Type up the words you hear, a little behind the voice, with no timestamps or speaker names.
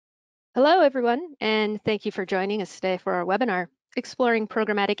Hello, everyone, and thank you for joining us today for our webinar, Exploring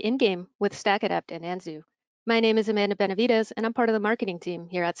Programmatic In-Game with StackAdapt and Anzu. My name is Amanda Benavides, and I'm part of the marketing team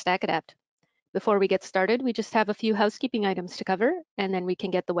here at StackAdapt. Before we get started, we just have a few housekeeping items to cover, and then we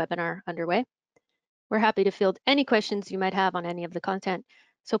can get the webinar underway. We're happy to field any questions you might have on any of the content,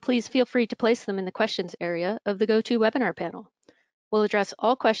 so please feel free to place them in the questions area of the GoToWebinar panel. We'll address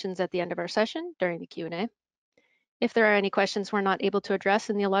all questions at the end of our session during the Q&A. If there are any questions we're not able to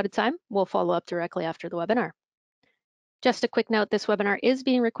address in the allotted time, we'll follow up directly after the webinar. Just a quick note, this webinar is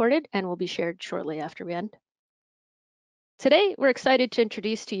being recorded and will be shared shortly after we end. Today, we're excited to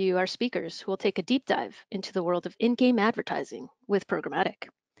introduce to you our speakers who will take a deep dive into the world of in-game advertising with Programmatic.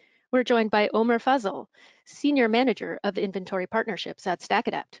 We're joined by Omer Fazal, Senior Manager of Inventory Partnerships at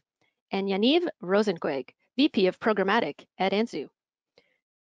StackAdapt, and Yaniv Rosenqueg, VP of Programmatic at Anzu.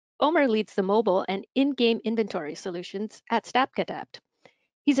 Omer leads the mobile and in-game inventory solutions at StackAdapt.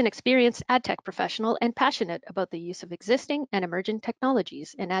 He's an experienced ad tech professional and passionate about the use of existing and emerging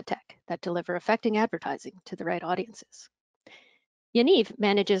technologies in ad tech that deliver effective advertising to the right audiences. Yaniv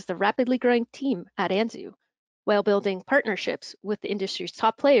manages the rapidly growing team at Anzu while building partnerships with the industry's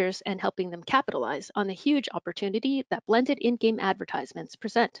top players and helping them capitalize on the huge opportunity that blended in-game advertisements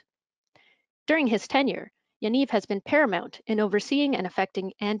present. During his tenure, Yaniv has been paramount in overseeing and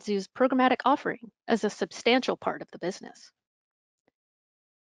affecting Anzu's programmatic offering as a substantial part of the business.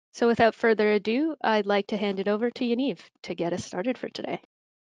 So without further ado, I'd like to hand it over to Yaniv to get us started for today.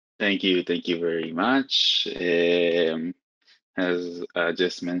 Thank you very much. As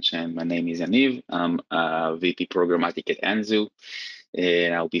just mentioned, my name is Yaniv. I'm VP Programmatic at Anzu.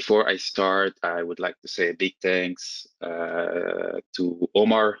 Now, before I start, I would like to say a big thanks to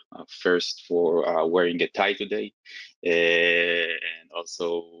Omar first for wearing a tie today, and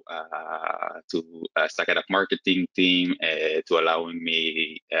also to StackAdapt marketing team to allowing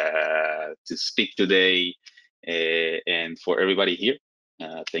me to speak today, and for everybody here.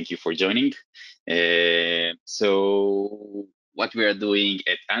 Thank you for joining. So what we are doing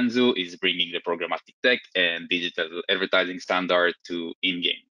at Anzu is bringing the programmatic tech and digital advertising standard to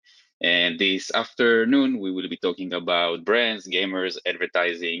in-game. And this afternoon, we will be talking about brands, gamers,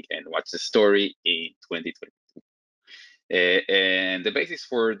 advertising, and what's the story in 2022. And the basis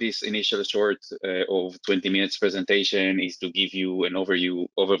for this initial short of 20 minutes presentation is to give you an overview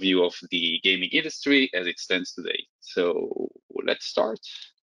of the gaming industry as it stands today. So let's start.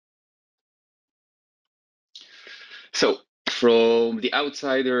 So from the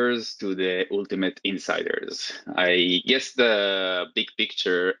outsiders to the ultimate insiders, I guess the big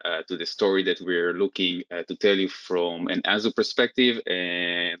picture to the story that we're looking to tell you from an Anzu perspective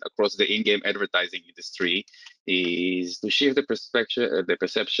and across the in-game advertising industry is to shift the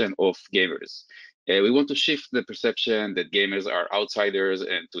perception of gamers. We want to shift the perception that gamers are outsiders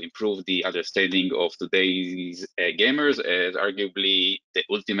and to improve the understanding of today's gamers as arguably the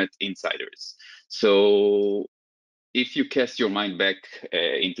ultimate insiders. So if you cast your mind back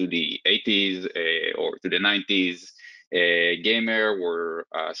into the 80s or to the 90s, gamers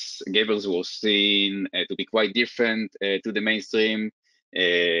were seen to be quite different to the mainstream,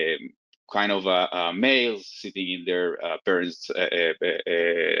 kind of males sitting in their parents'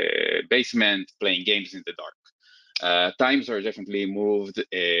 basement playing games in the dark. Times are definitely moved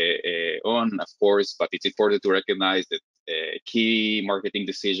on, of course, but it's important to recognize that key marketing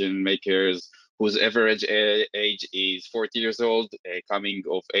decision makers whose average age is 40 years old, coming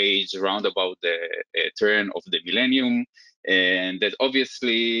of age around about the turn of the millennium, and that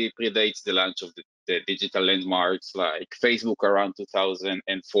obviously predates the launch of the digital landmarks like Facebook around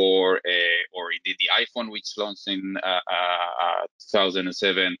 2004, or indeed the iPhone, which launched in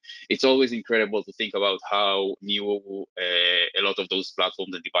 2007. It's always incredible to think about how new a lot of those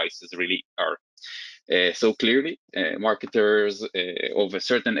platforms and devices really are. So clearly, marketers of a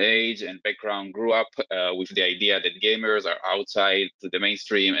certain age and background grew up with the idea that gamers are outside to the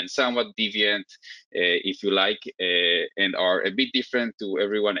mainstream and somewhat deviant, if you like, and are a bit different to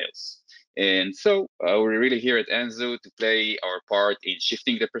everyone else. And so we're really here at Anzu to play our part in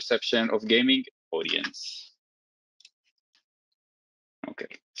shifting the perception of gaming audience. Okay,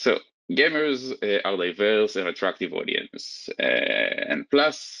 so gamers are diverse and attractive audience, and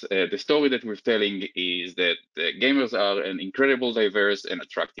plus the story that we're telling is that gamers are an incredible diverse and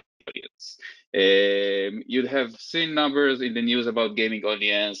attractive audience. You'd have seen numbers in the news about gaming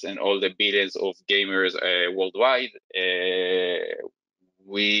audience and all the billions of gamers worldwide.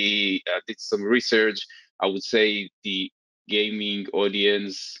 We did some research. I would say the gaming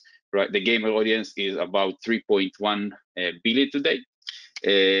audience, right? The gamer audience is about 3.1 billion today.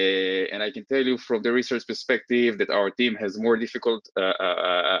 And I can tell you from the research perspective that our team has more difficult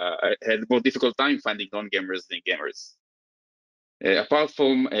had more difficult time finding non-gamers than gamers. Apart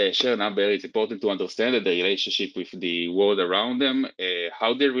from sheer number, it's important to understand the relationship with the world around them,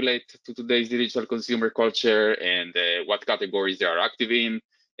 how they relate to today's digital consumer culture, and what categories they are active in,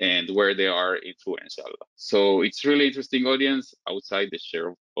 and where they are influential. So it's really interesting audience outside the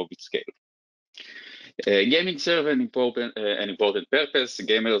share of its scale. Gaming serves an important purpose.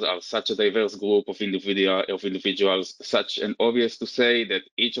 Gamers are such a diverse group of individuals, such and obvious to say that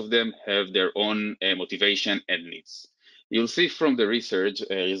each of them have their own motivation and needs. You'll see from the research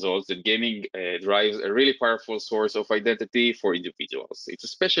results that gaming drives a really powerful source of identity for individuals. It's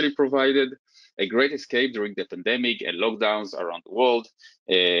especially provided a great escape during the pandemic and lockdowns around the world.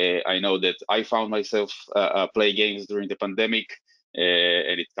 I know that I found myself play games during the pandemic,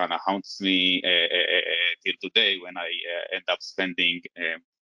 and it kind of haunts me till today when I end up spending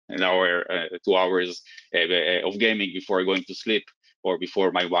an hour, 2 hours of gaming before going to sleep or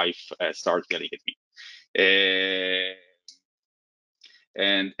before my wife starts yelling at me.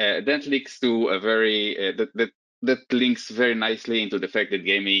 And that links to a very that links very nicely into the fact that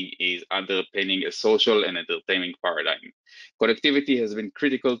gaming is underpinning a social and entertainment paradigm. Connectivity has been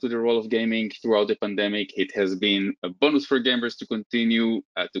critical to the role of gaming throughout the pandemic. It has been a bonus for gamers to continue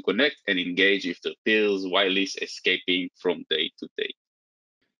to connect and engage with their peers while escaping from day to day.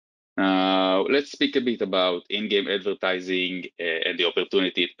 Let's speak a bit about in-game advertising and the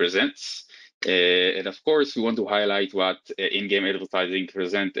opportunity it presents. And of course, we want to highlight what in-game advertising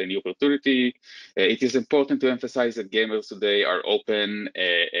presents a new opportunity. It is important to emphasize that gamers today are open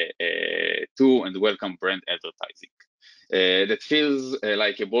to and welcome brand advertising. That feels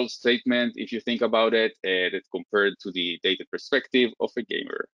like a bold statement if you think about it, that compared to the data perspective of a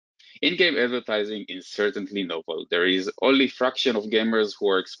gamer. In-game advertising is certainly novel. There is only a fraction of gamers who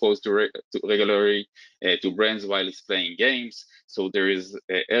are exposed to regularly to brands while playing games. So there is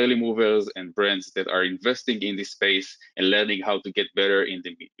early movers and brands that are investing in this space and learning how to get better in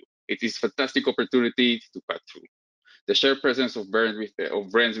the medium. It is a fantastic opportunity to cut through. The shared presence of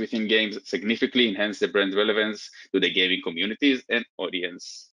brands within games significantly enhance the brand relevance to the gaming communities and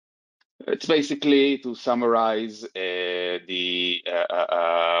audience. It's basically to summarize the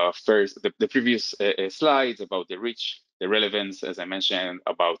previous slides about the reach, the relevance, as I mentioned,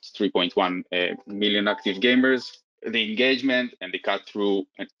 about 3.1 million active gamers, the engagement, and the cut through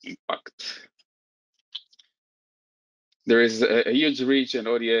and impact. There is a huge reach and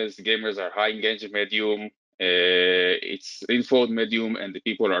audience. Gamers are high engagement medium. It's informed medium, and the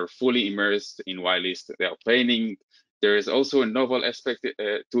people are fully immersed in whilst they are playing. There is also a novel aspect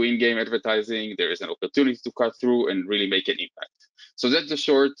to in-game advertising. There is an opportunity to cut through and really make an impact. So that's the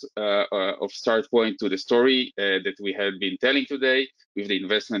short of start point to the story that we have been telling today. With the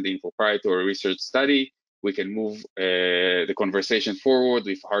investment in proprietary research study, we can move the conversation forward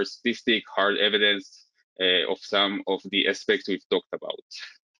with hard statistic, hard evidence of some of the aspects we've talked about.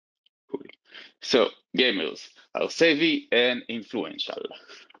 Cool. So gamers are savvy and influential.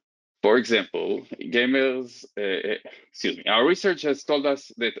 For example, our research has told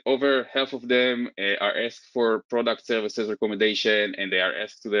us that over half of them are asked for product services recommendation, and they are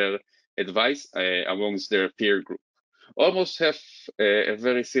asked their advice amongst their peer group. Almost half, a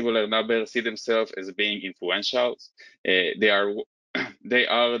very similar number, see themselves as being influential. They are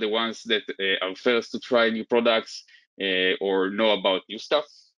the ones that are first to try new products or know about new stuff.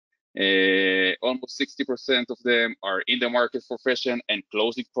 Almost 60% of them are in the market for fashion and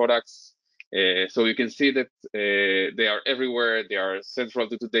clothing products. So you can see that they are everywhere. They are central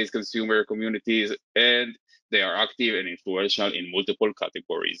to today's consumer communities, and they are active and influential in multiple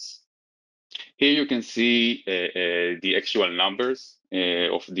categories. Here you can see the actual numbers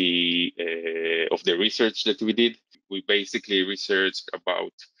of the research that we did. We basically researched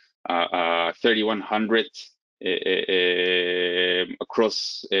about 3,100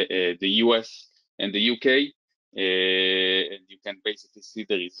 across the US and the UK, and you can basically see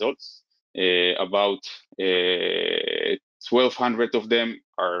the results. About 1,200 of them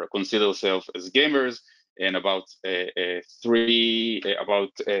are consider themselves as gamers, and about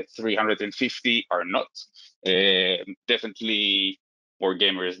 350 are not. Definitely more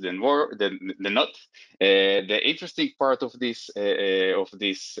gamers than not. The interesting part of this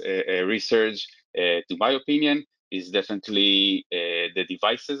research, to my opinion, is definitely the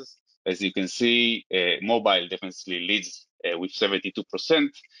devices. As you can see, mobile definitely leads with 72%,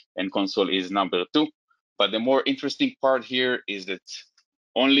 and console is number 2. But the more interesting part here is that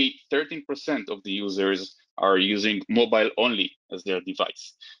only 13% of the users are using mobile only as their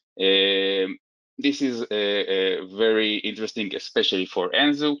device. This is very interesting, especially for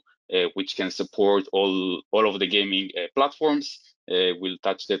Anzu, which can support all of the gaming platforms. We'll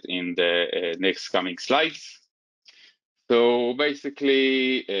touch that in the next coming slides. So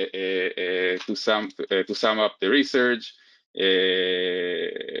basically, to sum up the research,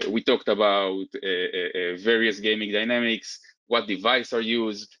 we talked about various gaming dynamics, what devices are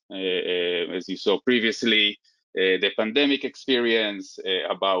used, as you saw previously, the pandemic experience,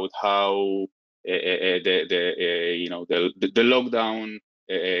 about how the lockdown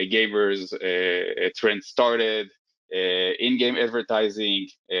gamers trend started, in-game advertising,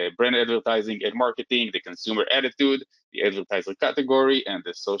 brand advertising and marketing, the consumer attitude, the advertiser category, and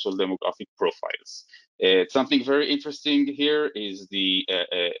the social demographic profiles. Something very interesting here is the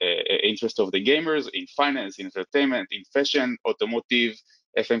interest of the gamers in finance, in entertainment, in fashion, automotive,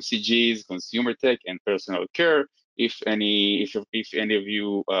 FMCGs, consumer tech, and personal care. If any of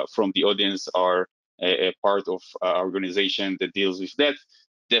you from the audience are a part of an organization that deals with that,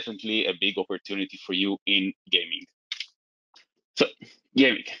 definitely a big opportunity for you in gaming. So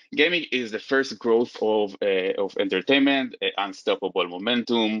gaming is the first growth of entertainment, unstoppable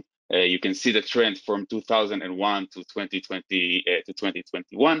momentum. You can see the trend from 2001 to 2020 to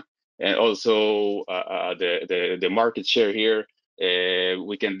 2021, and also the market share here.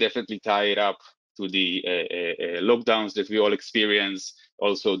 We can definitely tie it up to the lockdowns that we all experience.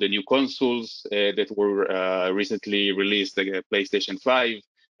 Also, the new consoles that were recently released, like PlayStation 5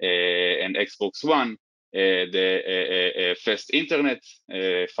 and Xbox One. The fast internet,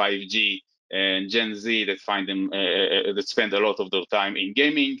 5G, and Gen Z that find them that spend a lot of their time in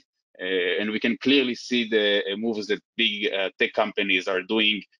gaming, and we can clearly see the moves that big tech companies are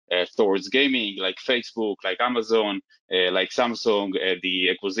doing towards gaming, like Facebook, like Amazon, like Samsung, the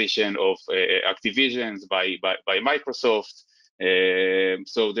acquisition of Activision by Microsoft.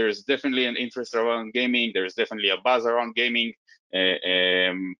 So there's definitely an interest around gaming. There's definitely a buzz around gaming.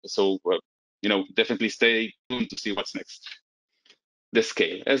 Definitely stay tuned to see what's next. The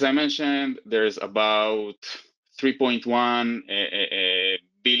scale, as I mentioned, there's about 3.1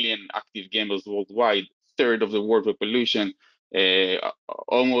 billion active gamers worldwide, third of the world population.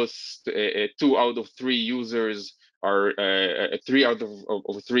 Almost 2 out of 3 users are 3 out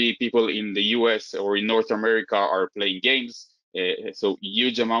of 3 people in the US or in North America are playing games. So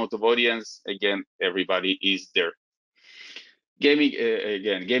huge amount of audience. Again, everybody is there. Gaming,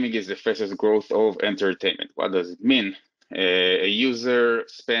 gaming is the fastest growth of entertainment. What does it mean? A user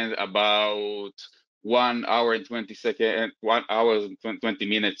spends about 1 hour and 20 seconds, 1 hour and 20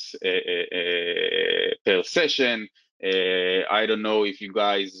 minutes per session. I don't know if you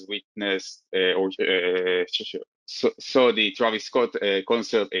guys witnessed or saw the Travis Scott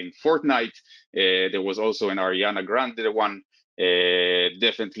concert in Fortnite. There was also an Ariana Grande one.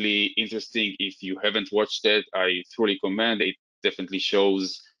 Definitely interesting. If you haven't watched it, I truly recommend it. Definitely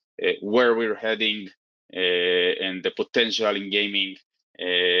shows where we're heading and the potential in gaming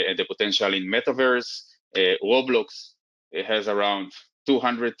and the potential in metaverse. Roblox has around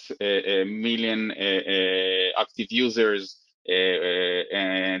 200 million active users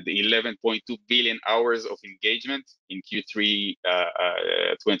and 11.2 billion hours of engagement in Q3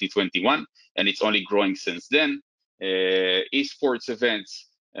 2021, and it's only growing since then. Esports events,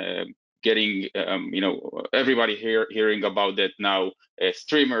 getting everybody hearing about that now,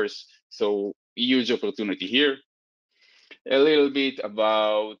 streamers, so huge opportunity here. A little bit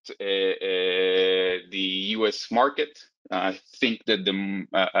about the US market. I think that the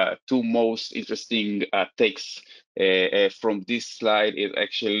two most interesting takes from this slide is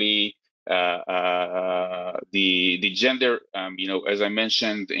actually the gender. As I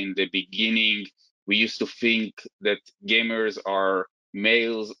mentioned in the beginning, we used to think that gamers are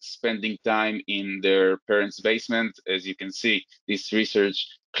males spending time in their parents' basement. As you can see, this research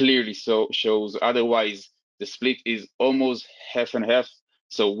clearly shows otherwise. The split is almost half and half.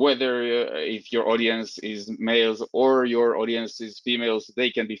 So whether if your audience is males or your audience is females,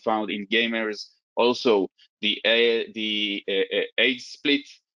 they can be found in gamers. Also, the age split,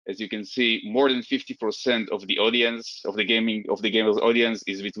 as you can see, more than 50% of the audience of the gamers audience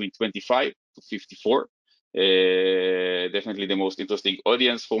is between 25 to 54. Definitely the most interesting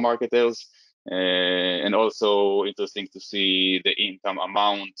audience for marketers. And also interesting to see the income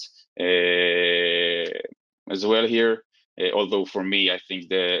amount as well here. Although for me, I think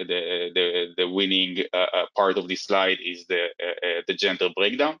the winning part of this slide is the gender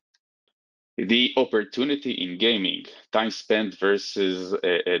breakdown. The opportunity in gaming, time spent versus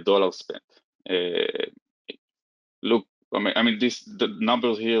dollar spent. Look, the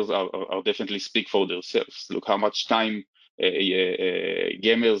numbers here are definitely speak for themselves. Look how much time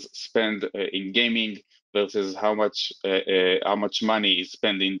gamers spend in gaming versus how much money is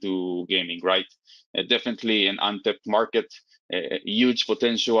spent into gaming, right? Definitely an untapped market. huge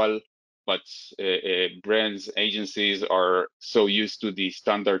potential, but brands, agencies are so used to the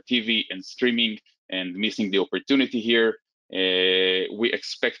standard TV and streaming and missing the opportunity here. We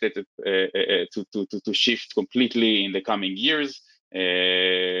expect it to shift completely in the coming years,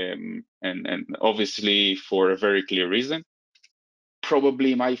 and obviously for a very clear reason.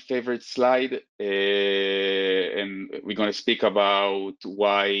 Probably my favorite slide, and we're going to speak about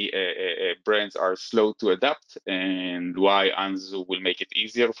why brands are slow to adapt and why Anzu will make it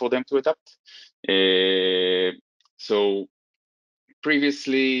easier for them to adapt. So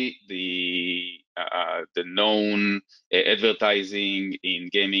previously, the known advertising in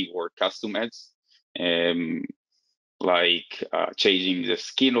gaming were custom ads. Like changing the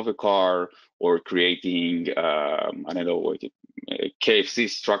skin of a car or creating, I don't know, a KFC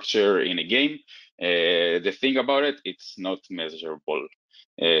structure in a game. The thing about it, it's not measurable.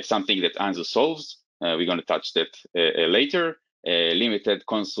 Something that Anzu solves. We're going to touch that later. Limited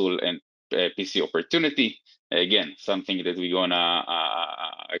console and PC opportunity. Again, something that we're gonna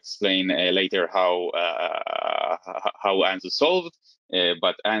explain later how Anzu solved.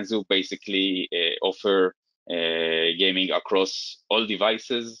 But Anzu basically offer gaming across all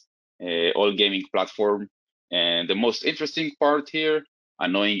devices, all gaming platform. And the most interesting part here,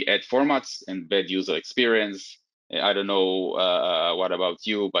 annoying ad formats and bad user experience. I don't know what about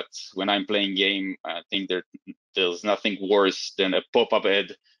you, but when I'm playing game, I think there's nothing worse than a pop-up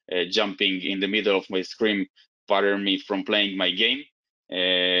ad jumping in the middle of my screen, bothering me from playing my game.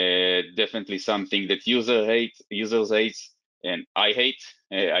 Definitely something that users hate, and I hate.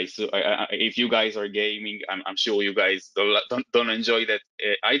 If you guys are gaming, I'm sure you guys don't enjoy that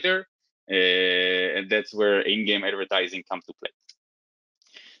either, and that's where in-game advertising comes to play.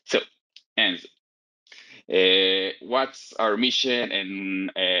 So, and what's our mission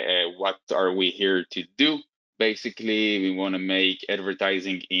and what are we here to do? Basically, we want to make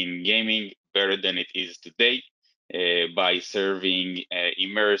advertising in gaming better than it is today by serving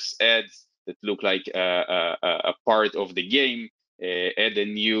immerse ads that look like a part of the game, add a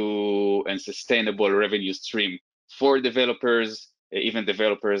new and sustainable revenue stream for developers, even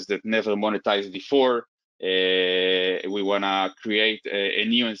developers that never monetized before. We want to create a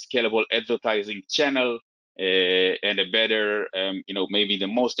new and scalable advertising channel and a better, maybe the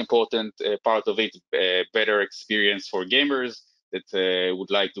most important part of it, better experience for gamers that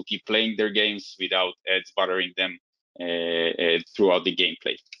would like to keep playing their games without ads bothering them throughout the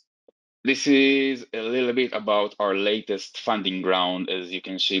gameplay. This is a little bit about our latest funding round. As you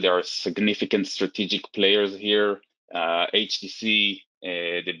can see, there are significant strategic players here. HTC,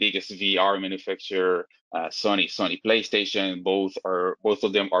 the biggest VR manufacturer, Sony PlayStation, both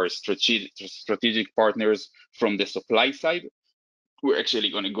of them are strategic partners from the supply side. We're actually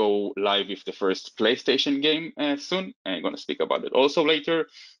going to go live with the first PlayStation game soon. I'm going to speak about it also later.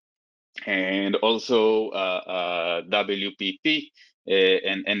 And also WPP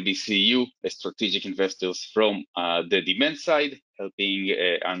and NBCU, strategic investors from the demand side, helping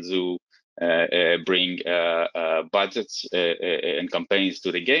Anzu bring budgets and campaigns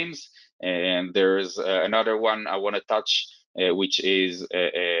to the games. And there's another one I want to touch, which is,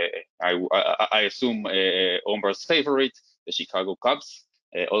 I assume, Omar's favorite, the Chicago Cubs,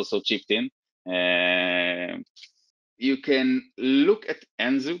 also chipped in. You can look at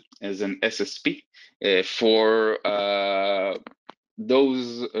Anzu as an SSP for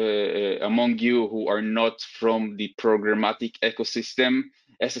those among you who are not from the programmatic ecosystem.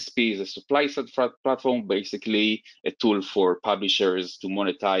 SSP is a supply side platform, basically a tool for publishers to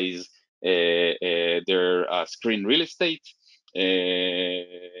monetize their screen real estate.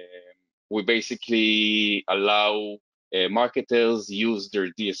 We basically allow marketers use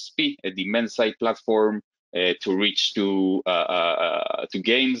their DSP, a demand side platform, to reach to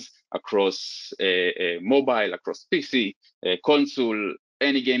games across mobile, across PC, console,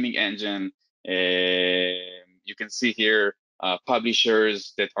 any gaming engine. You can see here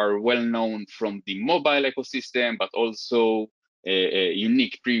publishers that are well known from the mobile ecosystem, but also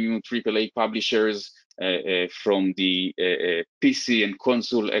unique premium AAA publishers from the PC and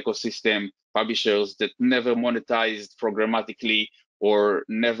console ecosystem, publishers that never monetized programmatically or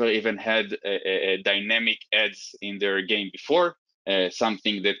never even had dynamic ads in their game before,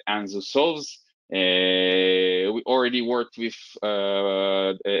 something that Anzu solves. We already worked with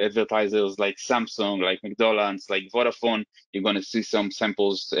advertisers like Samsung, like McDonald's, like Vodafone. You're going to see some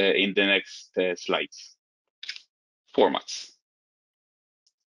samples in the next slides. Formats.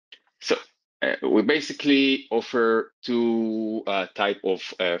 So we basically offer two type of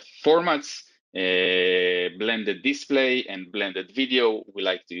formats. blended display and blended video. We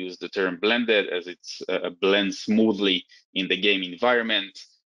like to use the term blended as it's blends smoothly in the game environment.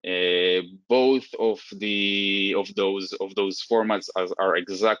 Both of those formats are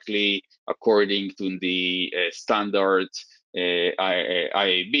exactly according to the standard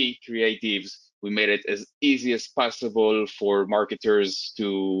IAB creatives. We made it as easy as possible for marketers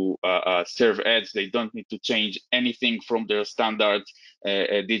to serve ads. They don't need to change anything from their standard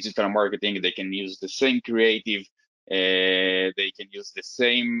digital marketing. They can use the same creative. They can use the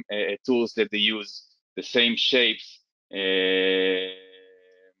same tools that they use, the same shapes, and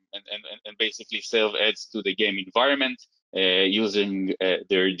basically serve ads to the game environment using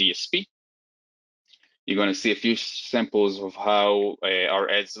their DSP. You're going to see a few samples of how our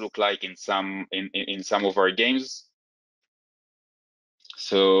ads look like in some of our games.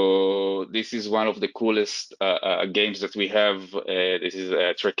 So this is one of the coolest games that we have. This is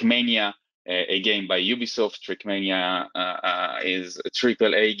Trackmania, a game by Ubisoft. Trackmania is a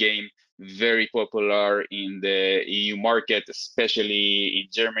AAA game, very popular in the EU market, especially in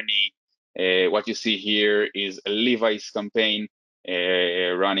Germany. What you see here is a Levi's campaign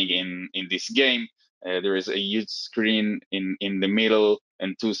running in this game. There is a huge screen in the middle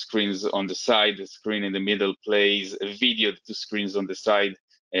and two screens on the side. The screen in the middle plays a video. The two screens on the side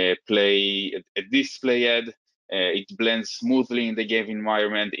play a display ad. It blends smoothly in the game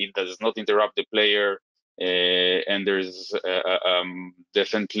environment. It does not interrupt the player. And there's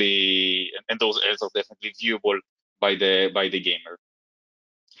definitely, and those ads are definitely viewable by the gamer.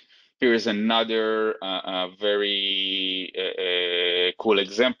 Here is another very cool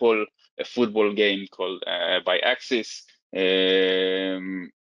example, a football game called by Axis. I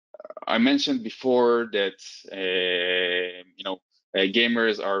mentioned before that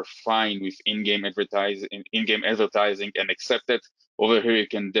gamers are fine with in-game advertising and accept it. Over here, you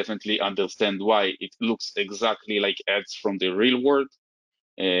can definitely understand why. It looks exactly like ads from the real world.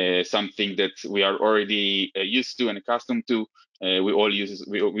 Something that we are already used to and accustomed to. We all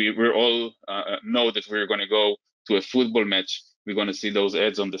know that we're going to go to a football match. We're going to see those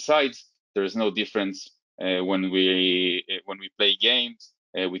ads on the sides. There is no difference when we play games.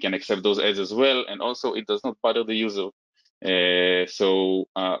 We can accept those ads as well, and also it does not bother the user. So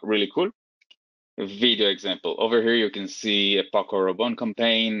really cool. A video example. Over here, you can see a Paco Rabanne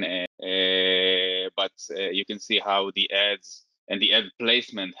campaign, but you can see how the ads and the ad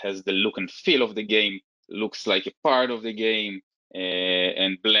placement has the look and feel of the game, looks like a part of the game,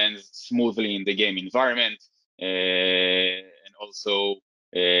 and blends smoothly in the game environment, and also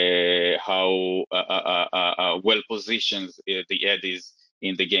how well positioned the ad is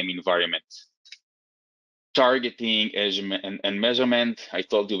in the game environment. Targeting and measurement. I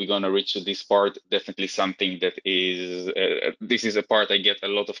told you we're going to reach to this part. Definitely something that is, this is a part I get a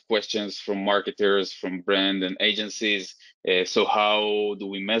lot of questions from marketers, from brand and agencies. So how do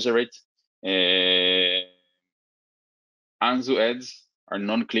we measure it? Anzu ads are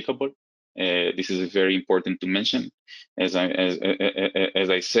non-clickable. This is very important to mention. As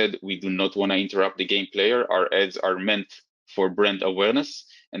I said, we do not want to interrupt the game player. Our ads are meant for brand awareness,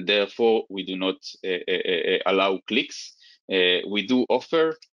 and therefore we do not allow clicks. We do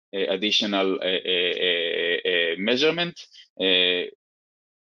offer additional measurement.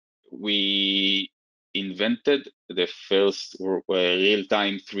 We invented the first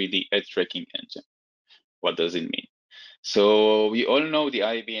real-time 3D ad tracking engine. What does it mean? So we all know the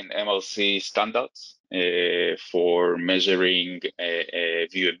IAB and MLC standards for measuring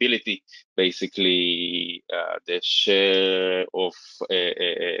viewability. Basically, the share of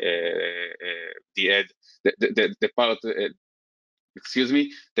the ad, the part, excuse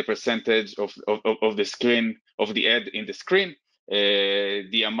me, the percentage of the screen, of the ad in the screen,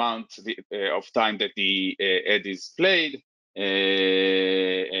 the amount of time that the ad is played.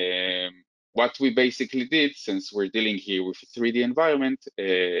 What we basically did, since we're dealing here with a 3D environment,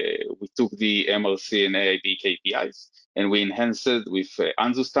 we took the MLC and AIB KPIs and we enhanced it with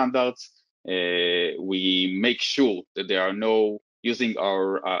Anzu standards. We make sure that there are no, using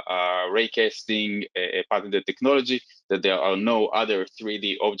our raycasting patented technology, that there are no other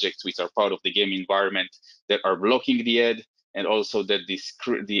 3D objects which are part of the game environment that are blocking the ad, and also that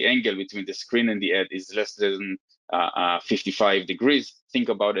the angle between the screen and the ad is less than 55 degrees. Think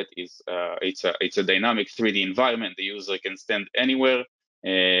about it, it's a dynamic 3D environment. The user can stand anywhere,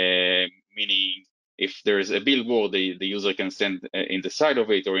 meaning if there is a billboard, the user can stand in the side of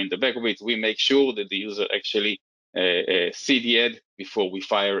it or in the back of it. We make sure that the user actually see the ad before we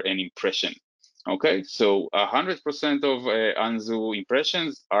fire an impression. Okay, so 100% of Anzu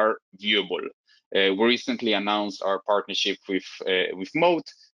impressions are viewable. We recently announced our partnership with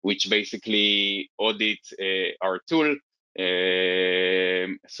Moat. which basically audit our tool.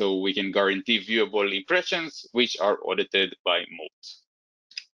 So we can guarantee viewable impressions, which are audited by Moat.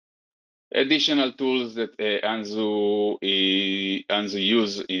 Additional tools that Anzu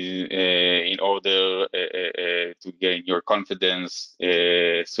use in order to gain your confidence.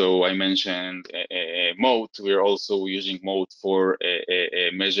 So I mentioned Moat. We're also using Moat for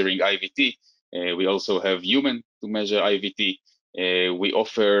measuring IVT. We also have human to measure IVT. We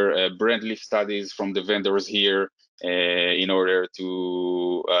offer brand lift studies from the vendors here in order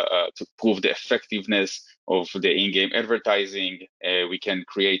to prove the effectiveness of the in-game advertising. We can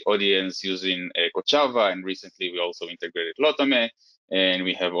create audience using Kochava, and recently we also integrated Lotame, and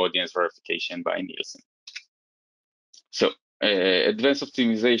we have audience verification by Nielsen. So advanced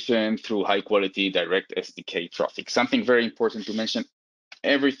optimization through high quality direct SDK traffic. Something very important to mention,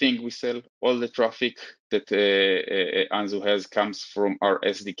 everything we sell, all the traffic that Anzu has comes from our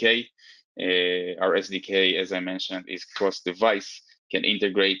SDK. Our SDK, as I mentioned, is cross-device, can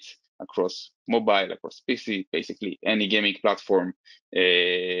integrate across mobile, across PC, basically any gaming platform.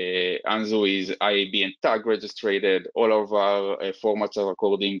 Anzu is IAB and tag registered. All of our formats are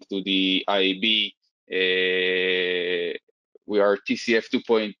according to the IAB. We are TCF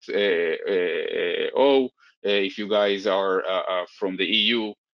 2.0. If you guys are from the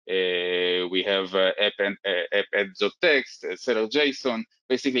EU, we have app.text, seller JSON,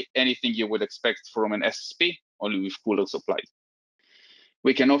 basically anything you would expect from an SSP, only with cooler supplies.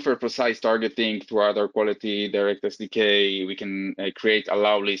 We can offer precise targeting through other quality direct SDK. We can create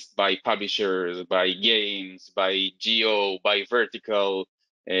allow list by publishers, by games, by geo, by vertical,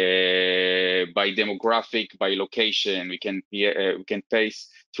 by demographic, by location. We can pace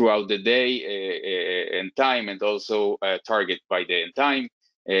throughout the day and time, and also target by day and time.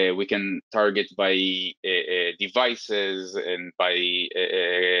 We can target by devices and by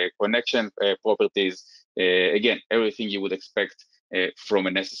connection properties. Again, everything you would expect from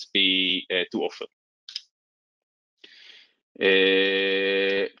an SSP to offer.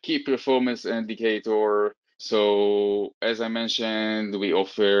 Key performance indicator. So as I mentioned, we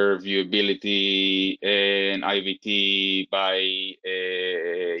offer viewability and IVT by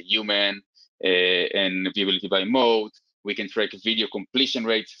human and viewability by mode. We can track video completion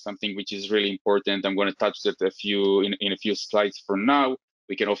rate, something which is really important. I'm going to touch that in a few slides for now.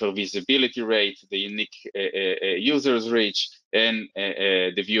 We can offer visibility rate, the unique users reach, and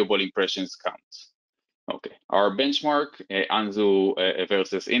the viewable impressions count. Okay, our benchmark, Anzu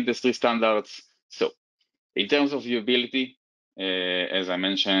versus industry standards. So in terms of viewability, as I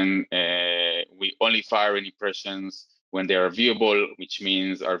mentioned, we only fire in impressions when they are viewable, which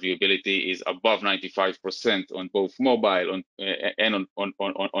means our viewability is above 95% on both mobile and on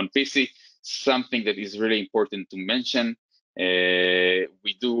PC. Something that is really important to mention.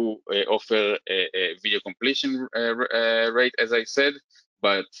 We do offer a video completion rate, as I said,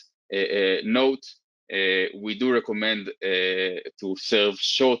 but note, we do recommend to serve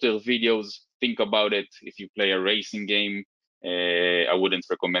shorter videos. Think about it. If you play a racing game, I wouldn't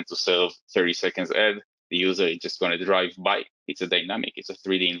recommend to serve 30 seconds ad. The user is just going to drive by. It's a dynamic. It's a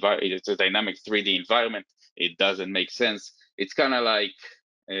 3D environment. It's a dynamic 3D environment. It doesn't make sense. It's kind of like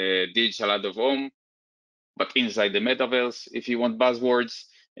digital out of home, but inside the metaverse, if you want buzzwords.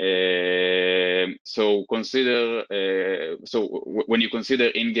 So when you consider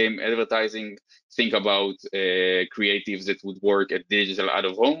in-game advertising, think about creatives that would work at digital out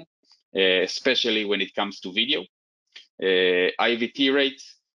of home, especially when it comes to video. IVT rate.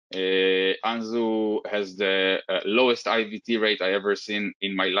 Anzu has the lowest IVT rate I ever seen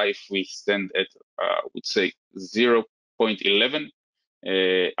in my life. We stand at, I would say, 0.11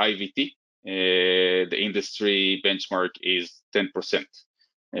 IVT. The industry benchmark is 10%.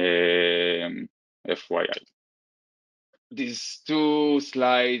 FYI. These two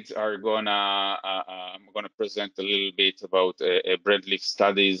slides are I'm gonna present a little bit about brand lift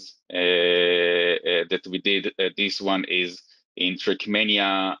studies that we did. This one is in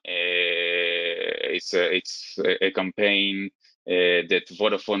Trackmania. It's a campaign that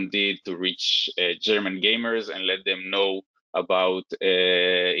Vodafone did to reach German gamers and let them know about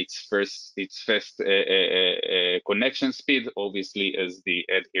its first connection speed, obviously, as the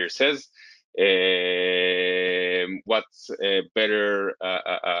ad here says. What's a better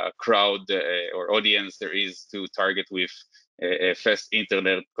crowd or audience there is to target with fast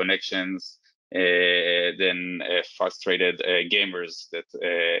internet connections than frustrated gamers that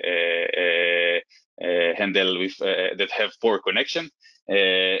handle with that have poor connection.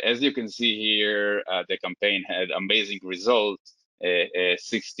 As you can see here, the campaign had amazing results.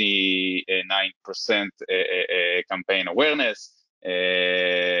 69% campaign awareness,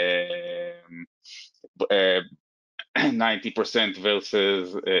 90%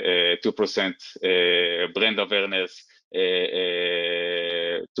 versus 2% brand awareness.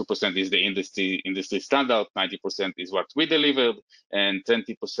 2% is the industry standard, 90% is what we delivered, and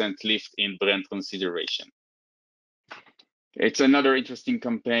 20% lift in brand consideration. It's another interesting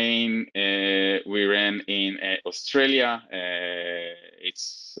campaign we ran in Australia.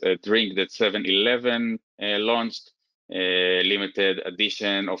 It's a drink that 7-Eleven launched, limited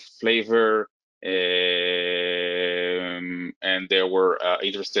edition of flavor, and they were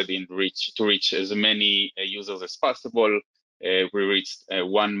interested in to reach as many users as possible. We reached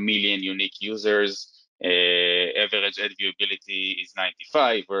 1 million unique users. Average ad viewability is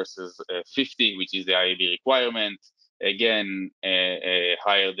 95 versus 50, which is the IAB requirement. Again,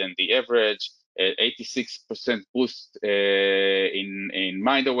 higher than the average. 86% boost in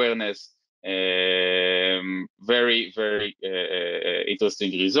mind awareness. Very, very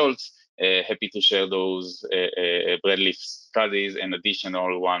interesting results. Happy to share those brand lift studies and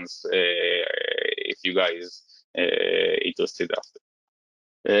additional ones if you guys interested after.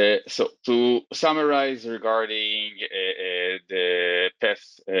 So to summarize regarding the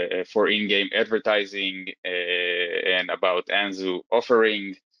path for in-game advertising and about Anzu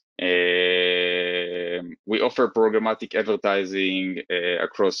offering, we offer programmatic advertising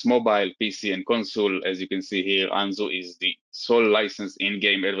across mobile, PC, and console. As you can see here, Anzu is the sole licensed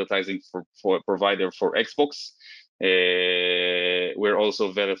in-game advertising for provider for Xbox. We're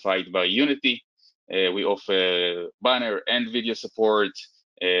also verified by Unity. We offer banner and video support.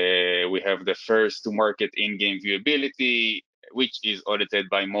 We have the first to market in-game viewability, which is audited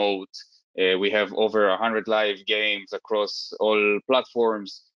by Moat. We have over 100 live games across all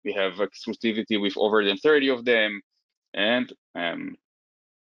platforms. We have exclusivity with over than 30 of them. And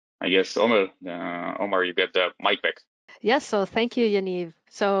I guess, Omar, you get the mic back. Yes, so thank you, Yaniv.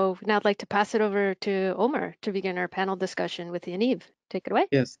 So now I'd like to pass it over to Omar to begin our panel discussion with Yaniv. Take it away.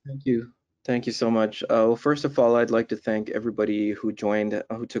 Yes, thank you. Thank you so much. Well, first of all, I'd like to thank everybody who joined,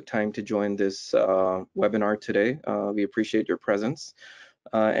 who took time to join this webinar today. We appreciate your presence,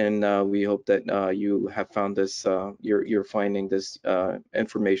 and we hope that you have found this, you're finding this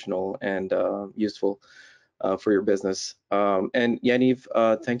informational and useful for your business. And Yaniv,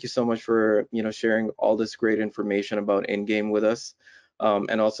 thank you so much for sharing all this great information about in-game with us,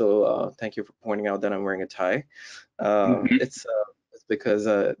 and also thank you for pointing out that I'm wearing a tie. It's because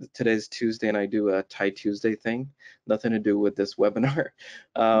today's Tuesday and I do a Tie Tuesday thing, nothing to do with this webinar.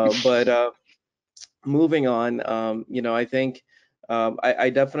 But moving on, I think I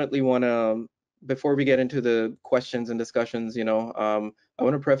definitely want to, before we get into the questions and discussions, I want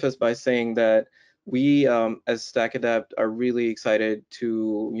to preface by saying that we as StackAdapt are really excited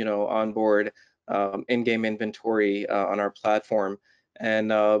to onboard in-game inventory on our platform,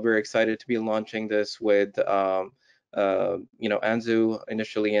 and we're excited to be launching this with Anzu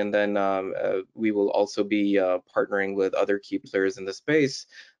initially, and then we will also be partnering with other key players in the space,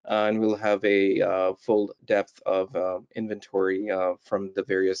 and we'll have a full depth of inventory from the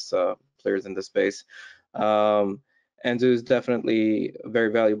various players in the space. Anzu is definitely a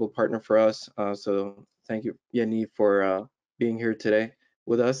very valuable partner for us, so thank you, Yaniv, for being here today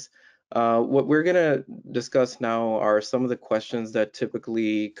with us. What we're going to discuss now are some of the questions that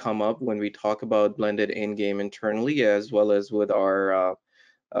typically come up when we talk about blended in-game internally, as well as with our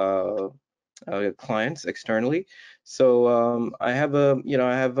clients externally. So I have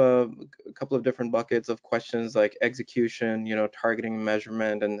a couple of different buckets of questions like execution, targeting,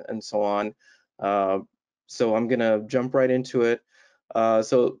 measurement, and so on. So I'm gonna jump right into it.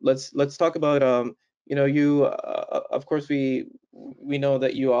 So let's talk about you. Of course, we know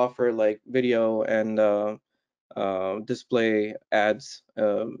that you offer like video and display ads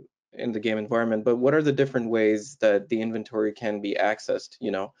in the game environment, but what are the different ways that the inventory can be accessed,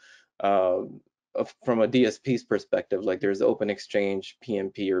 from a DSP's perspective? Like there's open exchange,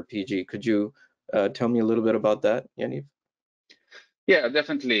 PMP, or PG. Could you tell me a little bit about that, Yaniv? Yeah,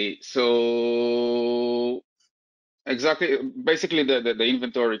 definitely. So exactly, basically the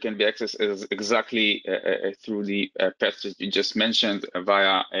inventory can be accessed as exactly through the path that you just mentioned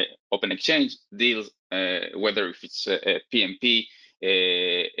via open exchange deals, whether if it's PMP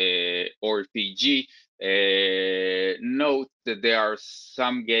or PG. Note that there are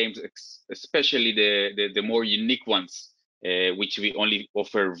some games, especially the more unique ones, which we only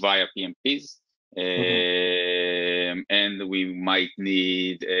offer via PMPs. And we might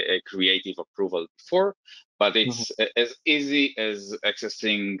need a creative approval before, but it's as easy as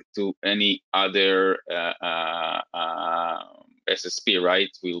accessing to any other SSP, right?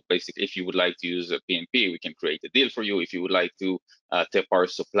 We'll basically, if you would like to use a PMP, we can create a deal for you. If you would like to tap our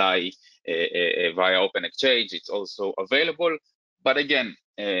supply via Open Exchange, it's also available. But again,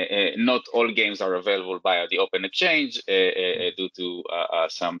 not all games are available via the Open Exchange due to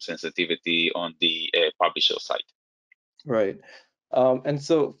some sensitivity on the publisher side. Right. And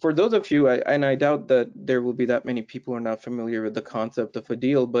so for those of you, and I doubt that there will be that many people who are not familiar with the concept of a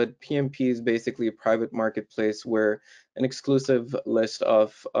deal, but PMP is basically a private marketplace where an exclusive list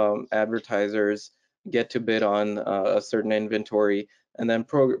of advertisers get to bid on a certain inventory. And then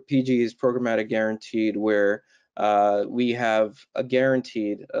PG is programmatic guaranteed, where we have a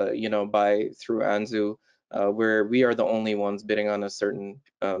guaranteed, through Anzu, where we are the only ones bidding on a certain,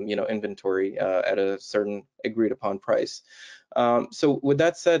 inventory at a certain agreed upon price. So with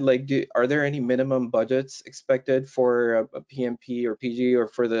that said, like, are there any minimum budgets expected for a PMP or PG, or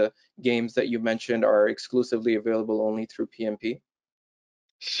for the games that you mentioned are exclusively available only through PMP?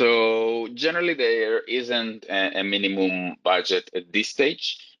 So generally, there isn't a minimum budget at this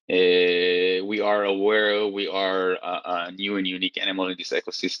stage. We are aware we are a new and unique animal in this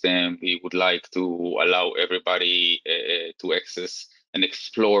ecosystem. We would like to allow everybody to access and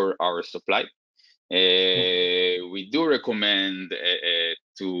explore our supply. We do recommend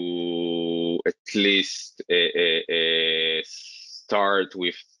to at least start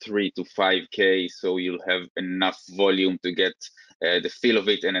with 3 to 5K, so you'll have enough volume to get the feel of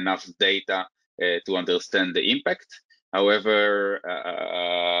it and enough data to understand the impact. However,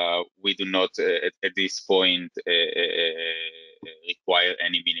 we do not at this point require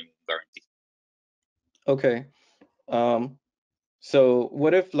any minimum guarantee. Okay. So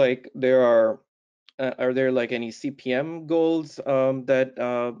what if, like, are there like any CPM goals that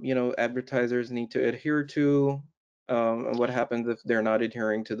advertisers need to adhere to? And what happens if they're not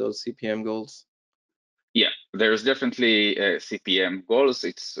adhering to those CPM goals? Yeah, there's definitely CPM goals.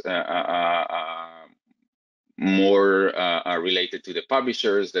 It's more related to the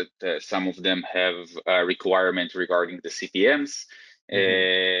publishers, that some of them have a requirement regarding the CPMs.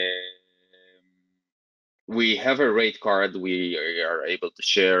 We have a rate card we are able to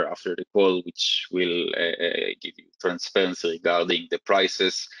share after the call, which will give you transparency regarding the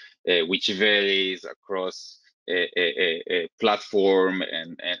prices, which varies across a platform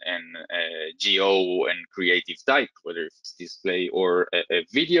and geo and creative type, whether it's display or a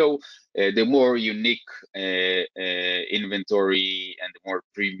video. The more unique inventory and the more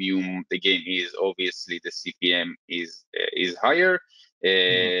premium the game is, obviously the CPM is higher.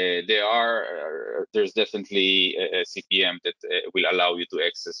 There's definitely a CPM that will allow you to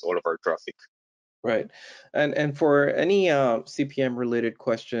access all of our traffic. Right. And for any CPM related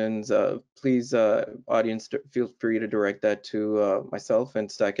questions, please, audience, feel free to direct that to myself and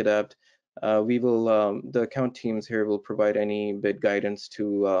StackAdapt. We will, the account teams here will provide any bid guidance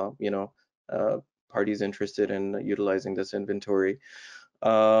to, parties interested in utilizing this inventory.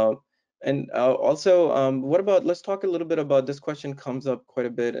 And also, what about, let's talk a little bit about, this question comes up quite a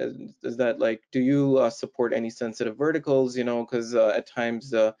bit, is that, like, do you support any sensitive verticals, because at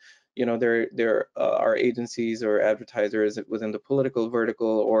times, there are agencies or advertisers within the political vertical,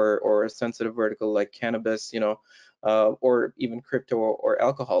 or a sensitive vertical like cannabis, or even crypto or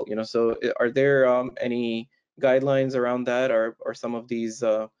alcohol, so are there any guidelines around that? Are some of these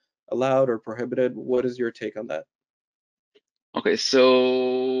allowed or prohibited? What is your take on that? Okay,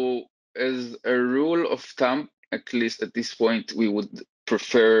 so as a rule of thumb, at least at this point, we would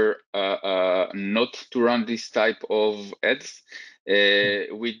prefer not to run this type of ads.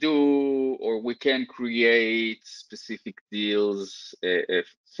 We do, or we can create specific deals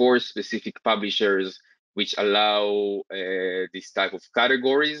for specific publishers, which allow this type of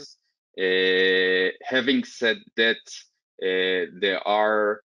categories. Having said that, there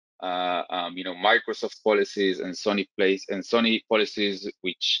are Microsoft policies and Sony policies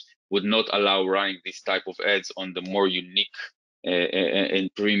which would not allow running this type of ads on the more unique and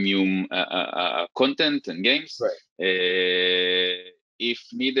premium content and games. Right. If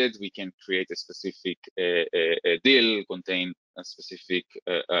needed, we can create a specific deal, contain a specific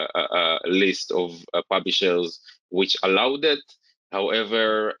list of publishers which allow that.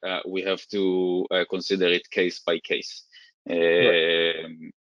 However, we have to consider it case by case. Right.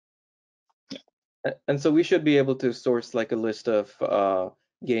 And so we should be able to source like a list of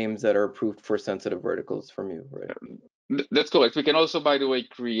games that are approved for sensitive verticals from you, right? That's correct. We can also, by the way,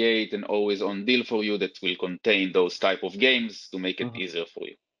 create an always-on deal for you that will contain those type of games to make it easier for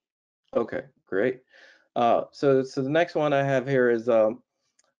you. Okay, great. So the next one I have here is, well,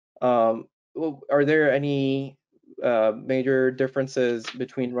 are there any major differences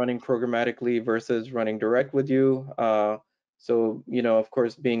between running programmatically versus running direct with you? So, of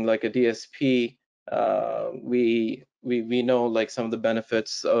course, being like a DSP, we know like some of the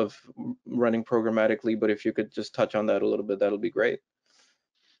benefits of running programmatically, but if you could just touch on that a little bit, that'll be great.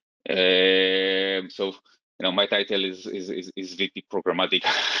 So my title is VP Programmatic.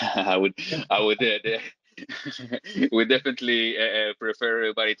 I would we definitely prefer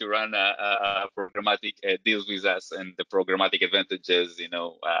everybody to run programmatic deals with us, and the programmatic advantages,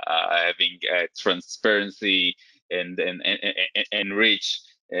 having transparency and reach.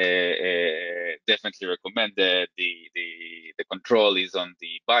 Definitely recommended. The control is on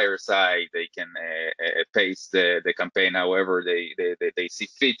the buyer side. They can pace the campaign however they see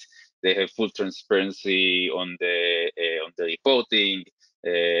fit. They have full transparency on the reporting,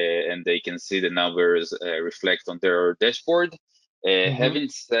 and they can see the numbers reflect on their dashboard. Having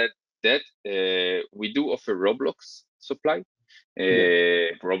said that, we do offer Roblox supply.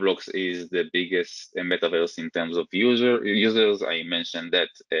 Roblox is the biggest metaverse in terms of users. I mentioned that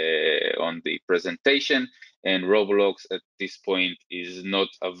on the presentation, and Roblox at this point is not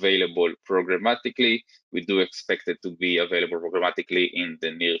available programmatically. We do expect it to be available programmatically in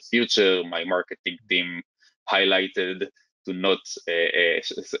the near future. My marketing team highlighted to not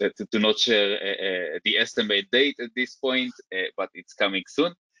share the estimate date at this point, but it's coming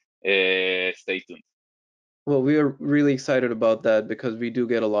soon. Stay tuned. Well, we are really excited about that because we do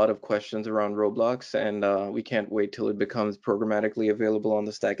get a lot of questions around Roblox, and we can't wait till it becomes programmatically available on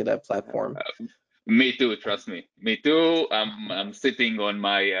the StackAdapt platform. Me too, trust me. Me too. I'm sitting on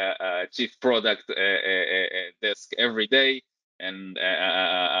my chief product desk every day and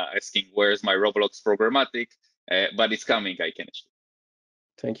asking where's my Roblox programmatic, but it's coming, I can assure.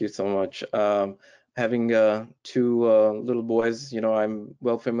 Thank you so much. Having two little boys, I'm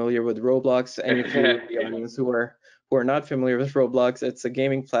well familiar with Roblox. And for the audience who are not familiar with Roblox, it's a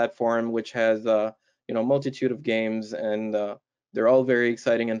gaming platform which has multitude of games, and they're all very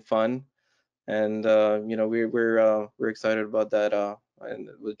exciting and fun. And we're excited about that on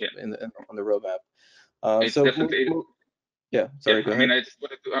the roadmap. It's definitely. Yeah, sorry, go ahead. I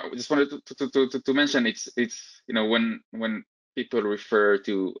just wanted to mention it's when people refer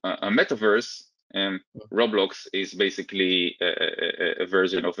to a metaverse, Roblox is basically a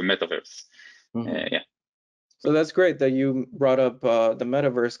version of a metaverse. Yeah. So that's great that you brought up the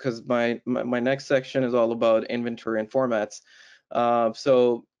metaverse, because my next section is all about inventory and formats.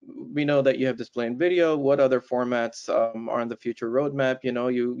 So we know that you have display and video. What other formats are on the future roadmap?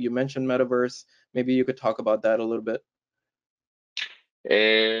 You mentioned metaverse. Maybe you could talk about that a little bit.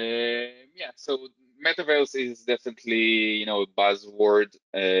 Yeah, so metaverse is definitely a buzzword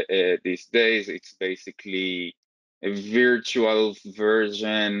these days. It's basically a virtual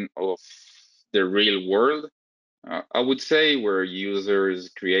version of the real world. I would say, where users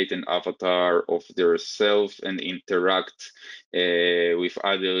create an avatar of their self and interact with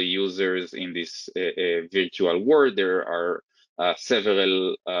other users in this virtual world. There are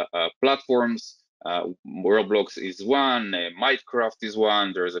several platforms. Roblox is one, Minecraft is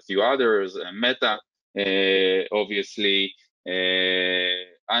one, there's a few others, Meta, obviously.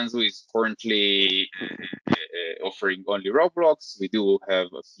 Anzu is currently offering only Roblox. We do have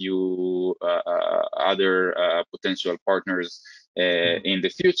a few other potential partners in the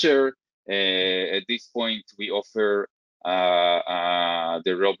future. At this point, we offer the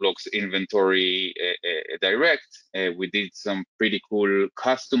Roblox inventory direct. We did some pretty cool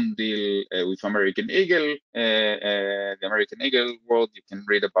custom deal with American Eagle, the American Eagle world. You can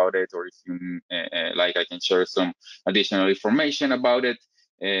read about it, or if you like, I can share some additional information about it.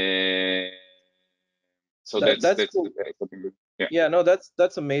 So that's cool. Yeah. Yeah, no,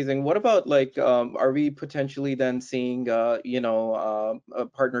 that's amazing. What about like, are we potentially then seeing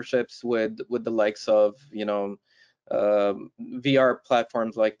partnerships with the likes of VR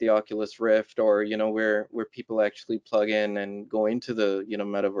platforms like the Oculus Rift, or where people actually plug in and go into the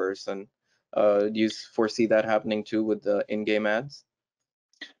metaverse? And do you foresee that happening too with the in-game ads?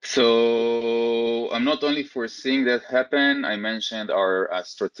 So I'm not only foreseeing that happen. I mentioned our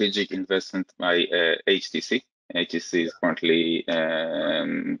strategic investment by HTC. HTC is currently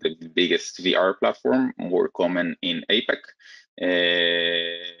the biggest VR platform, more common in APAC.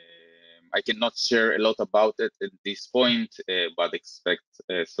 I cannot share a lot about it at this point, but expect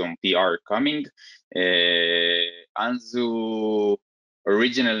some PR coming. Anzu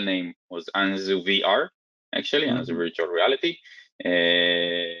original name was Anzu VR, actually, Anzu Virtual Reality.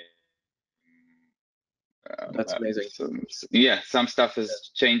 That's amazing. Some stuff has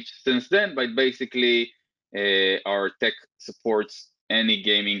changed since then, but basically our tech supports any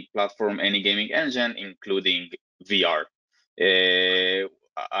gaming platform, any gaming engine, including VR.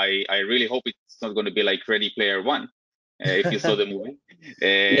 I really hope it's not going to be like Ready Player One, if you saw the movie.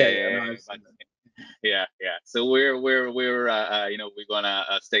 Yeah, no, I've But seen that. yeah. So we're we're gonna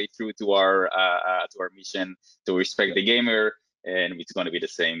stay true to our mission to respect Yeah. the gamer, and it's gonna be the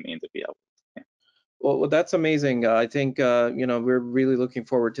same in the VR. Well, that's amazing. I think we're really looking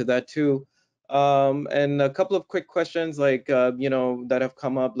forward to that too. And a couple of quick questions, like that have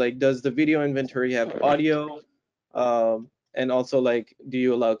come up. Like, does the video inventory have audio? And also, like, do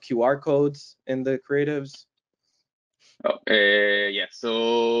you allow QR codes in the creatives? Oh, yeah.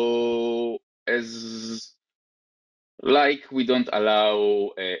 So as like we don't allow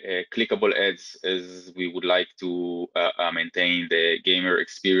clickable ads as we would like to maintain the gamer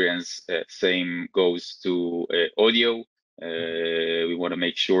experience. Same goes to audio. We want to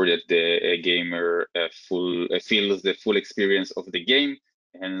make sure that the gamer feels the full experience of the game.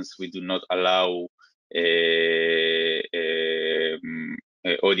 Hence, we do not allow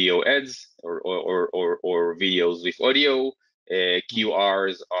audio ads or videos with audio.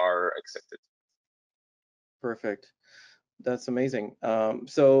 QRs are accepted. Perfect. That's amazing.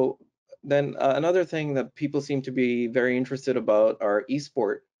 So then another thing that people seem to be very interested about are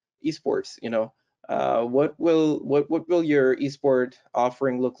esports. What will your esport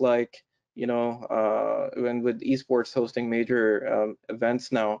offering look like? And with esports hosting major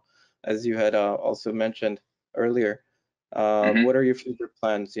events now, as you had also mentioned earlier, Mhm. what are your future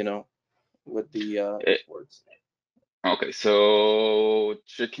plans? With the esports. Okay, so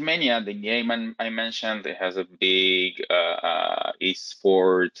Trickmania, the game I mentioned, it has a big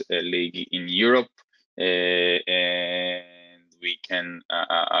esport league in Europe, and we can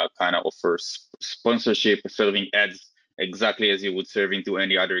kind of offer sponsorship, serving ads exactly as you would serve into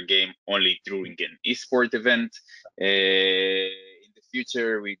any other game, only during an esport event. In the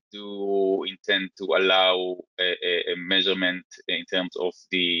future, we do intend to allow a measurement in terms of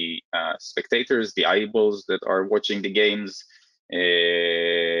the spectators, the eyeballs that are watching the games.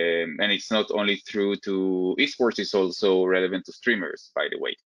 And it's not only true to esports, it's also relevant to streamers, by the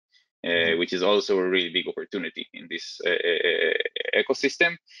way, which is also a really big opportunity in this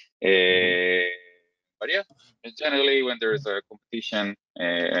ecosystem. But yeah, generally, when there's a competition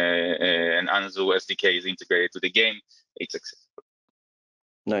and Anzu SDK is integrated to the game, it's accessible.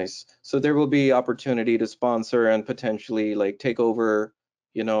 Nice. So there will be opportunity to sponsor and potentially like take over,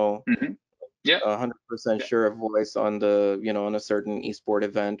 Mm-hmm. Yeah. 100% share of voice on on a certain esport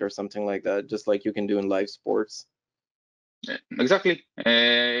event or something like that, just like you can do in live sports. Exactly.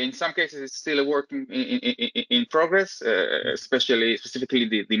 In some cases, it's still a work in progress, specifically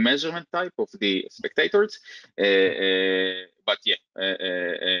the measurement type of the spectators. But yeah,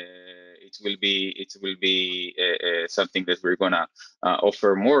 it will be something that we're gonna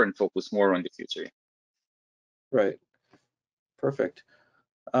offer more and focus more on the future. Right. Perfect.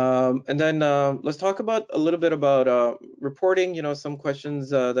 And then let's talk about a little bit about reporting. Some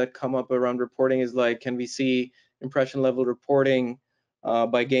questions that come up around reporting is like, can we see impression level reporting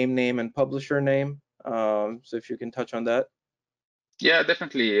by game name and publisher name? So if you can touch on that. Yeah,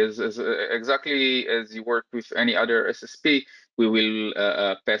 definitely. As exactly as you work with any other SSP, we will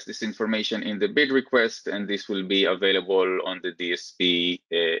pass this information in the bid request, and this will be available on the DSP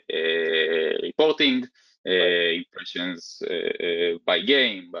reporting, impressions by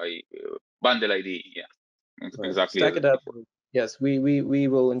game, by bundle ID. Yeah, Right. exactly as StackAdapt. before. Yes, we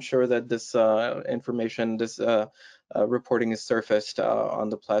will ensure that this information, this reporting is surfaced on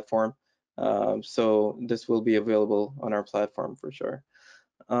the platform. So this will be available on our platform for sure.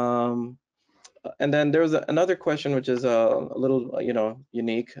 And then there's another question which is a little,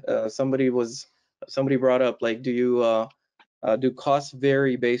 unique. Somebody brought up like, do costs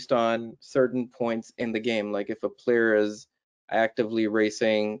vary based on certain points in the game? Like if a player is actively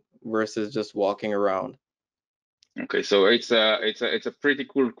racing versus just walking around. Okay, so it's a pretty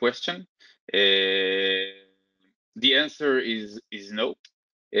cool question. The answer is no.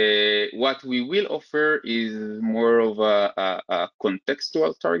 What we will offer is more of a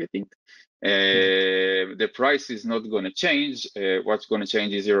contextual targeting. The price is not going to change. What's going to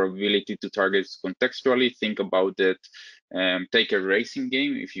change is your ability to target contextually. Think about that. Take a racing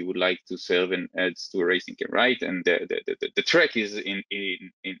game if you would like to serve an ads to a racing game, right? And the track is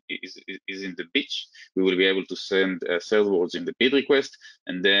is in the beach. We will be able to send sales words in the bid request,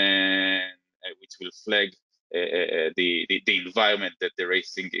 and then which will flag the environment that the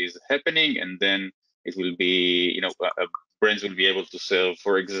racing is happening, and then it will be, brands will be able to sell,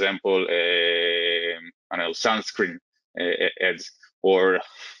 for example, I don't know, sunscreen ads or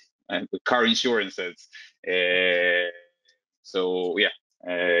car insurance ads. So yeah,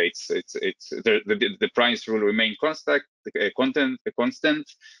 The price will remain constant, constant,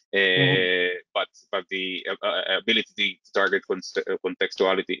 but the ability to target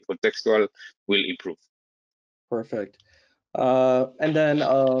contextual will improve. Perfect. And then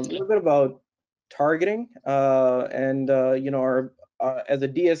a little bit about targeting, and our as a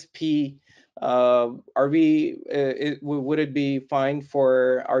DSP, would it be fine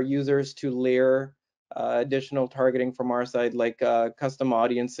for our users to layer additional targeting from our side, like custom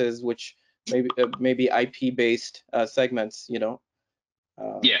audiences, which maybe IP based segments, Yeah,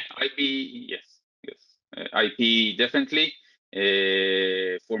 IP, yes, IP definitely.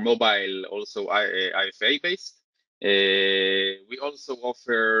 For mobile, also IFA based. We also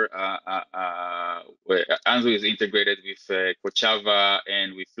offer Anzu is integrated with Kochava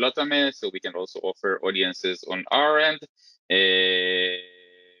and with Lotame, so we can also offer audiences on our end.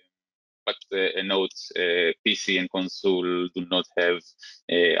 But note, PC and console do not have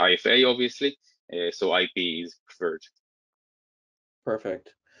IFA, obviously, so IP is preferred.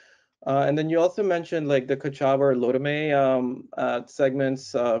 Perfect. And then you also mentioned like the Kochava or Lotame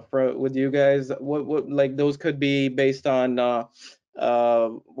segments with you guys. What like those could be based on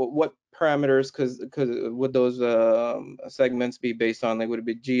what parameters? Because would those segments be based on? Like would it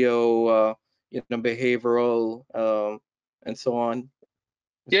be geo, behavioral, and so on?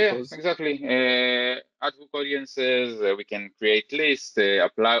 Yeah, exactly. Ad hoc audiences, we can create lists,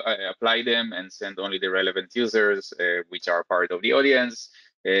 apply them, and send only the relevant users, which are part of the audience.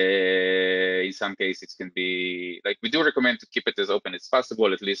 In some cases, it can be like we do recommend to keep it as open as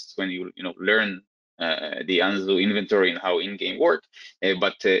possible, at least when you learn the Anzu inventory and how in-game work.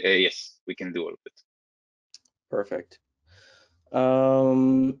 But yes, we can do all of it. Perfect.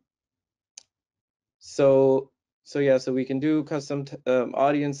 So yeah, so we can do custom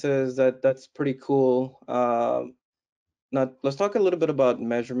audiences. That's pretty cool. Now let's talk a little bit about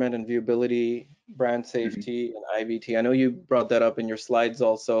measurement and viewability, brand safety, and IVT. I know you brought that up in your slides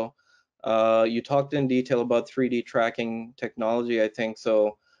also. You talked in detail about 3D tracking technology, I think.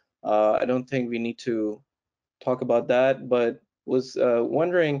 So I don't think we need to talk about that, but was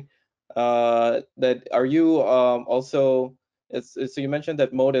wondering that are you also so you mentioned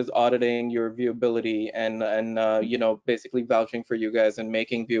that Mode is auditing your viewability and basically vouching for you guys and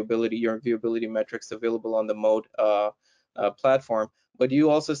making your viewability metrics available on the Mode platform. But do you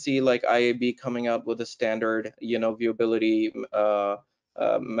also see like IAB coming out with a standard viewability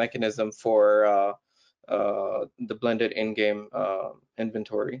mechanism for the blended in-game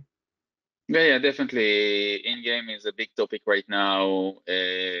inventory? Yeah, definitely. In-game is a big topic right now,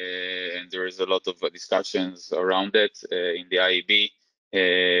 and there is a lot of discussions around it in the IAB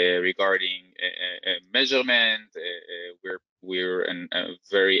regarding measurement. We're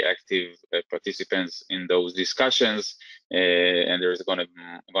very active participants in those discussions, and there's gonna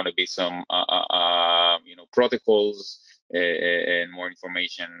be some protocols and more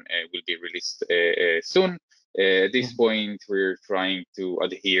information will be released soon. At this point, we're trying to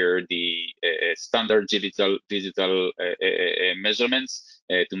adhere the standard digital measurements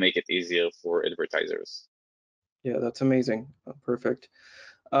to make it easier for advertisers. Yeah, that's amazing. Perfect.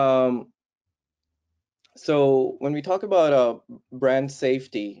 So when we talk about brand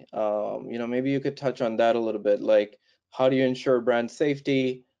safety, maybe you could touch on that a little bit. Like, how do you ensure brand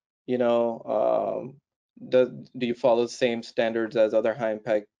safety? Do you follow the same standards as other high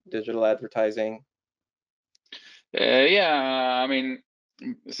impact digital advertising? Yeah, I mean,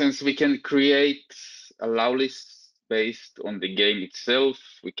 since we can create allow lists based on the game itself,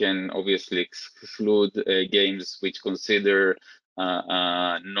 we can obviously exclude games which consider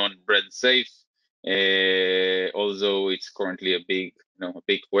non-brand safe. Although it's currently a big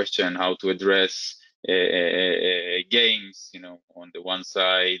question how to address games. On the one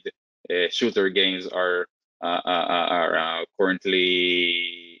side, shooter games are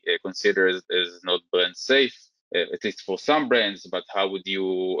currently considered as not brand safe. At least for some brands, but how would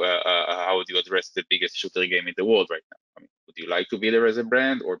you address the biggest shooter game in the world right now? I mean, would you like to be there as a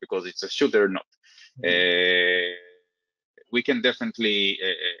brand, or because it's a shooter, not? We can definitely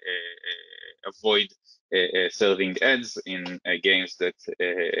avoid serving ads in games that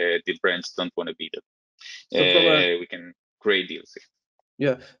the brands don't want to be there. So we can create deals.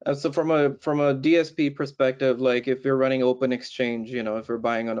 Yeah. So from a DSP perspective, like if you're running open exchange, if you're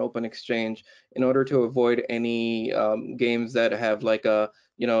buying on open exchange, in order to avoid any games that have like a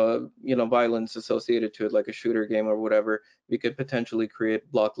violence associated to it, like a shooter game or whatever, we could potentially create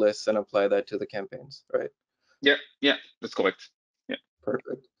block lists and apply that to the campaigns, right? Yeah, that's correct. Yeah.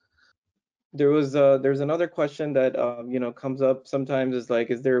 Perfect. There's another question that comes up sometimes, is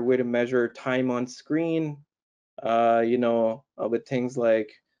like, is there a way to measure time on screen? with things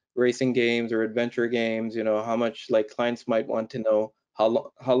like racing games or adventure games, how much like clients might want to know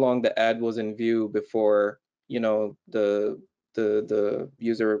how long the ad was in view before, the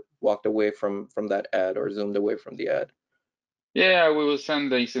user walked away from that ad or zoomed away from the ad. Yeah, we will send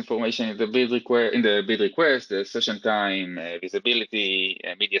this information in the bid request, the session time, visibility,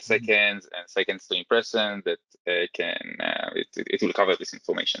 media seconds, and seconds to impression that it will cover this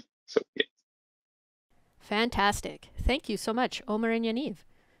information. So yeah. Fantastic. Thank you so much, Omer and Yaniv.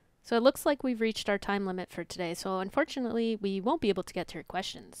 So it looks like we've reached our time limit for today, so unfortunately we won't be able to get to your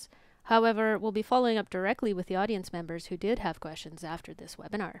questions. However, we'll be following up directly with the audience members who did have questions after this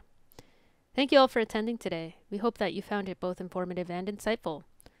webinar. Thank you all for attending today. We hope that you found it both informative and insightful.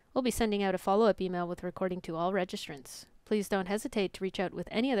 We'll be sending out a follow-up email with recording to all registrants. Please don't hesitate to reach out with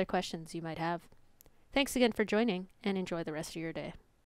any other questions you might have. Thanks again for joining, and enjoy the rest of your day.